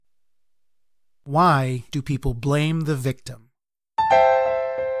Why do people blame the victim?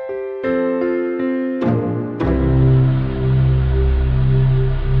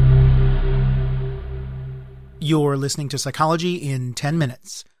 You're listening to Psychology in 10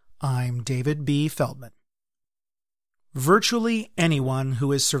 Minutes. I'm David B. Feldman. Virtually anyone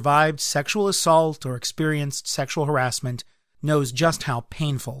who has survived sexual assault or experienced sexual harassment knows just how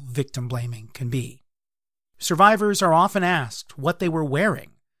painful victim blaming can be. Survivors are often asked what they were wearing,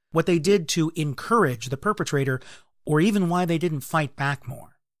 what they did to encourage the perpetrator, or even why they didn't fight back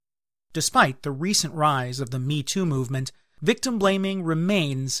more. Despite the recent rise of the Me Too movement, victim blaming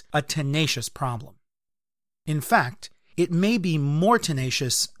remains a tenacious problem. In fact, it may be more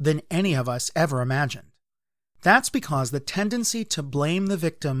tenacious than any of us ever imagined. That's because the tendency to blame the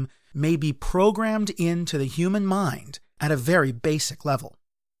victim may be programmed into the human mind at a very basic level.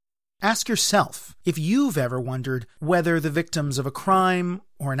 Ask yourself if you've ever wondered whether the victims of a crime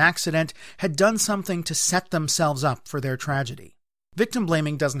or an accident had done something to set themselves up for their tragedy. Victim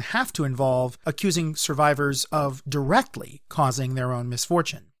blaming doesn't have to involve accusing survivors of directly causing their own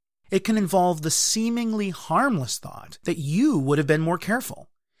misfortune. It can involve the seemingly harmless thought that you would have been more careful,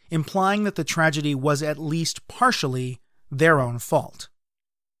 implying that the tragedy was at least partially their own fault.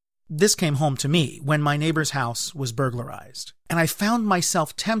 This came home to me when my neighbor's house was burglarized, and I found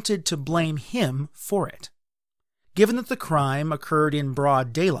myself tempted to blame him for it. Given that the crime occurred in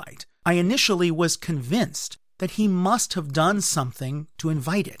broad daylight, I initially was convinced that he must have done something to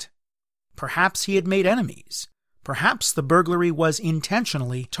invite it. Perhaps he had made enemies. Perhaps the burglary was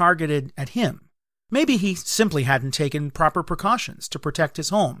intentionally targeted at him. Maybe he simply hadn't taken proper precautions to protect his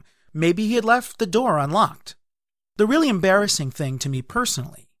home. Maybe he had left the door unlocked. The really embarrassing thing to me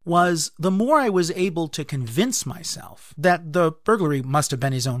personally was the more I was able to convince myself that the burglary must have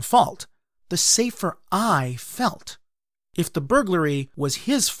been his own fault, the safer I felt. If the burglary was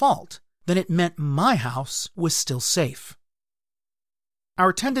his fault, then it meant my house was still safe.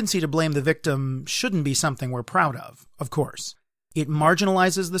 Our tendency to blame the victim shouldn't be something we're proud of course. It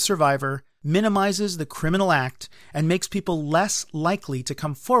marginalizes the survivor, minimizes the criminal act, and makes people less likely to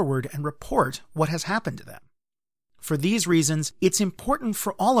come forward and report what has happened to them. For these reasons, it's important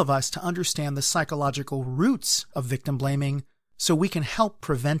for all of us to understand the psychological roots of victim blaming so we can help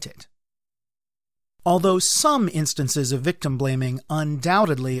prevent it. Although some instances of victim blaming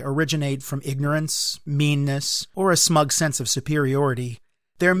undoubtedly originate from ignorance, meanness, or a smug sense of superiority,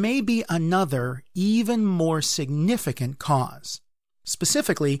 there may be another, even more significant cause.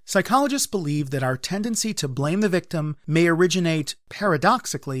 Specifically, psychologists believe that our tendency to blame the victim may originate,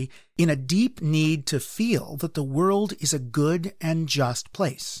 paradoxically, in a deep need to feel that the world is a good and just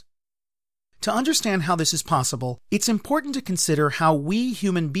place. To understand how this is possible, it's important to consider how we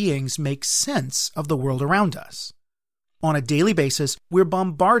human beings make sense of the world around us. On a daily basis, we're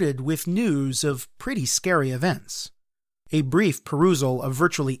bombarded with news of pretty scary events. A brief perusal of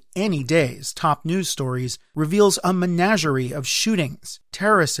virtually any day's top news stories reveals a menagerie of shootings,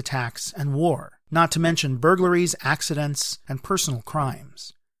 terrorist attacks, and war, not to mention burglaries, accidents, and personal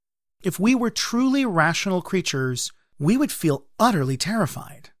crimes. If we were truly rational creatures, we would feel utterly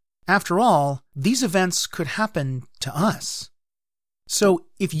terrified. After all, these events could happen to us. So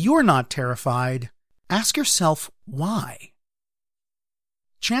if you're not terrified, ask yourself why.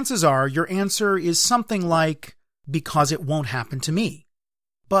 Chances are your answer is something like, because it won't happen to me.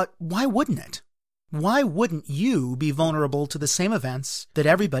 But why wouldn't it? Why wouldn't you be vulnerable to the same events that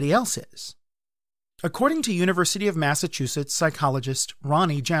everybody else is? According to University of Massachusetts psychologist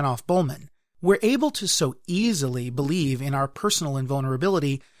Ronnie Janoff-Bullman, we're able to so easily believe in our personal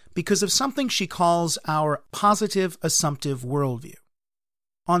invulnerability because of something she calls our positive assumptive worldview.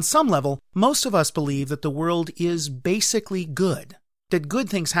 On some level, most of us believe that the world is basically good, that good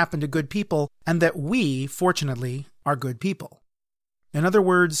things happen to good people, and that we, fortunately, are good people. In other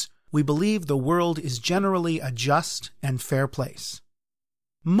words, we believe the world is generally a just and fair place.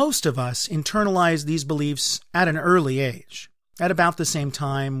 Most of us internalize these beliefs at an early age, at about the same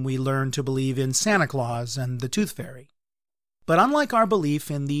time we learn to believe in Santa Claus and the Tooth Fairy. But unlike our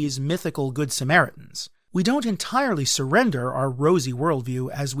belief in these mythical Good Samaritans, we don't entirely surrender our rosy worldview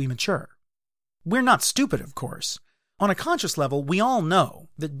as we mature. We're not stupid, of course. On a conscious level, we all know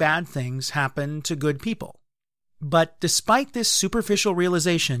that bad things happen to good people. But despite this superficial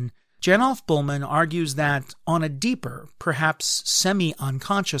realization, Janoff-Bullman argues that on a deeper, perhaps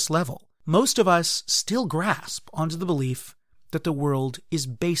semi-unconscious level, most of us still grasp onto the belief that the world is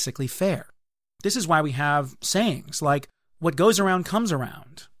basically fair. This is why we have sayings like, "What goes around comes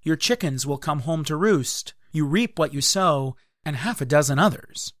around," "Your chickens will come home to roost," "You reap what you sow," and half a dozen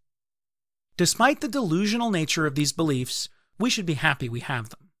others. Despite the delusional nature of these beliefs, we should be happy we have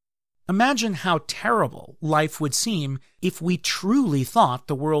them. Imagine how terrible life would seem if we truly thought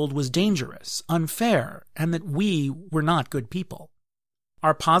the world was dangerous, unfair, and that we were not good people.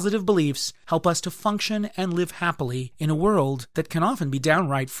 Our positive beliefs help us to function and live happily in a world that can often be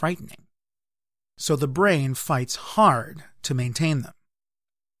downright frightening. So the brain fights hard to maintain them.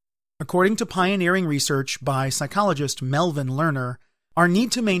 According to pioneering research by psychologist Melvin Lerner, our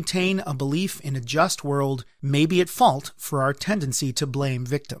need to maintain a belief in a just world may be at fault for our tendency to blame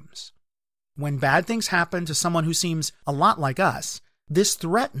victims. When bad things happen to someone who seems a lot like us, this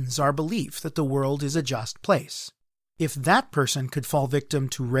threatens our belief that the world is a just place. If that person could fall victim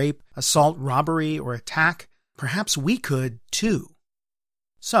to rape, assault, robbery, or attack, perhaps we could too.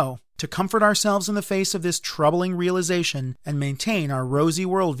 So, to comfort ourselves in the face of this troubling realization and maintain our rosy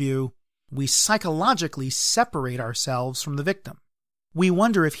worldview, we psychologically separate ourselves from the victim. We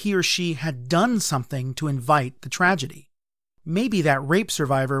wonder if he or she had done something to invite the tragedy. Maybe that rape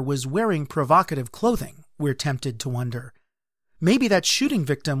survivor was wearing provocative clothing, we're tempted to wonder. Maybe that shooting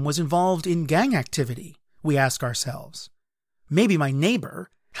victim was involved in gang activity, we ask ourselves. Maybe my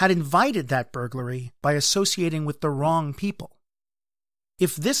neighbor had invited that burglary by associating with the wrong people.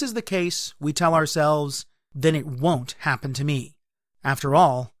 If this is the case, we tell ourselves, then it won't happen to me. After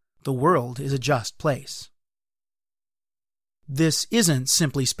all, the world is a just place. This isn't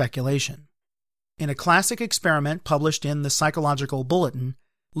simply speculation. In a classic experiment published in the Psychological Bulletin,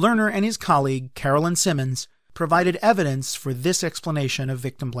 Lerner and his colleague Carolyn Simmons provided evidence for this explanation of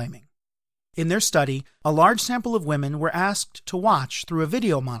victim blaming. In their study, a large sample of women were asked to watch through a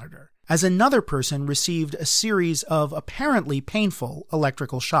video monitor as another person received a series of apparently painful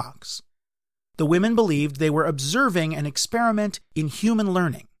electrical shocks. The women believed they were observing an experiment in human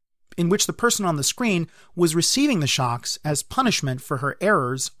learning, in which the person on the screen was receiving the shocks as punishment for her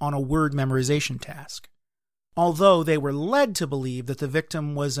errors on a word memorization task. Although they were led to believe that the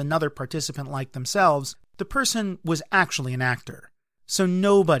victim was another participant like themselves, the person was actually an actor, so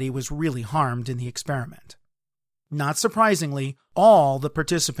nobody was really harmed in the experiment. Not surprisingly, all the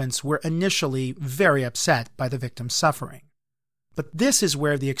participants were initially very upset by the victim's suffering. But this is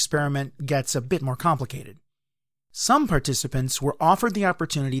where the experiment gets a bit more complicated. Some participants were offered the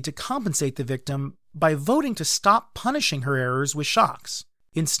opportunity to compensate the victim by voting to stop punishing her errors with shocks,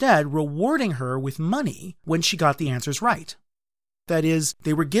 instead rewarding her with money when she got the answers right. That is,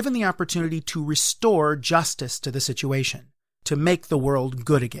 they were given the opportunity to restore justice to the situation, to make the world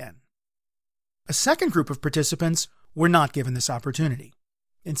good again. A second group of participants were not given this opportunity.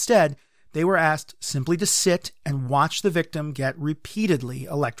 Instead, they were asked simply to sit and watch the victim get repeatedly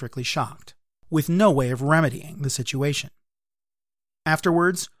electrically shocked, with no way of remedying the situation.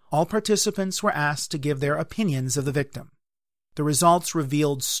 Afterwards, all participants were asked to give their opinions of the victim. The results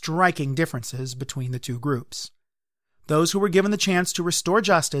revealed striking differences between the two groups. Those who were given the chance to restore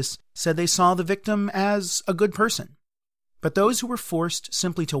justice said they saw the victim as a good person. But those who were forced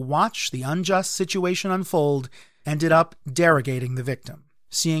simply to watch the unjust situation unfold ended up derogating the victim,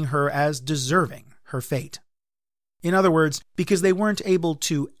 seeing her as deserving her fate. In other words, because they weren't able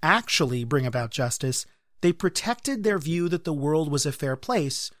to actually bring about justice, they protected their view that the world was a fair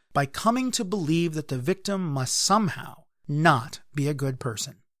place by coming to believe that the victim must somehow not be a good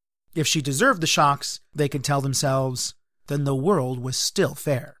person. If she deserved the shocks, they could tell themselves, then the world was still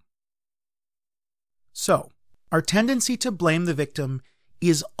fair. So, our tendency to blame the victim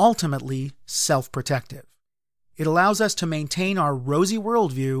is ultimately self-protective. It allows us to maintain our rosy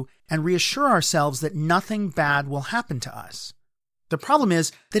worldview and reassure ourselves that nothing bad will happen to us. The problem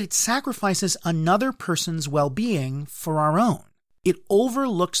is that it sacrifices another person's well-being for our own. It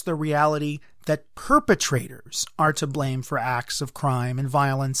overlooks the reality that perpetrators are to blame for acts of crime and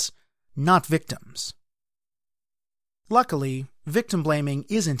violence, not victims. Luckily, victim blaming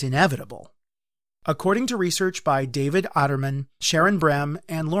isn't inevitable. According to research by David Otterman, Sharon Brem,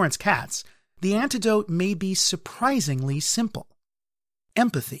 and Lawrence Katz, the antidote may be surprisingly simple: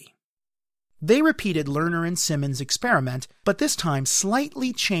 empathy. They repeated Lerner and Simmons' experiment, but this time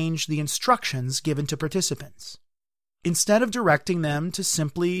slightly changed the instructions given to participants. Instead of directing them to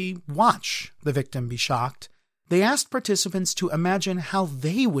simply watch the victim be shocked, they asked participants to imagine how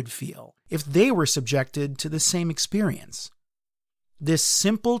they would feel if they were subjected to the same experience. This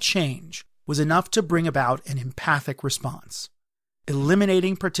simple change was enough to bring about an empathic response,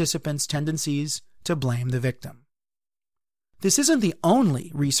 eliminating participants' tendencies to blame the victim. This isn't the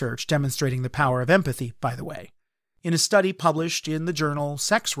only research demonstrating the power of empathy, by the way. In a study published in the journal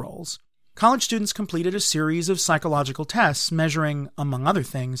Sex Roles, college students completed a series of psychological tests measuring, among other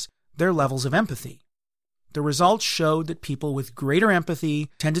things, their levels of empathy. The results showed that people with greater empathy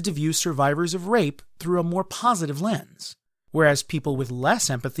tended to view survivors of rape through a more positive lens, whereas people with less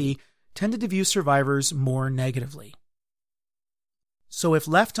empathy tended to view survivors more negatively. So if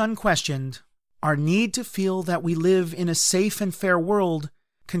left unquestioned, our need to feel that we live in a safe and fair world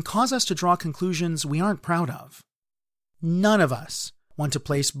can cause us to draw conclusions we aren't proud of. None of us want to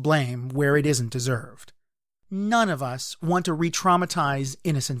place blame where it isn't deserved. None of us want to re-traumatize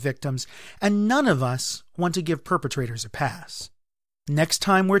innocent victims, and none of us want to give perpetrators a pass. Next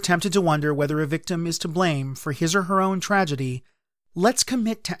time we're tempted to wonder whether a victim is to blame for his or her own tragedy, let's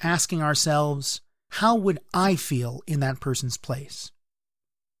commit to asking ourselves, how would I feel in that person's place?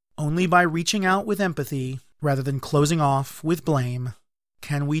 Only by reaching out with empathy, rather than closing off with blame,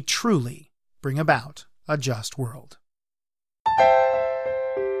 can we truly bring about a just world.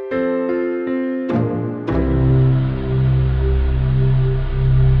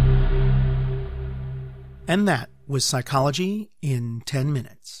 And that was Psychology in 10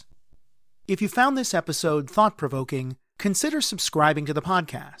 Minutes. If you found this episode thought-provoking, consider subscribing to the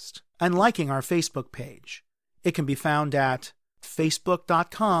podcast and liking our Facebook page. It can be found at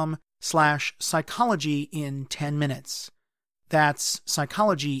facebook.com/psychology in 10 minutes. That's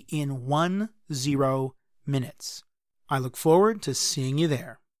psychology in 10 minutes. I look forward to seeing you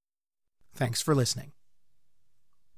there. Thanks for listening.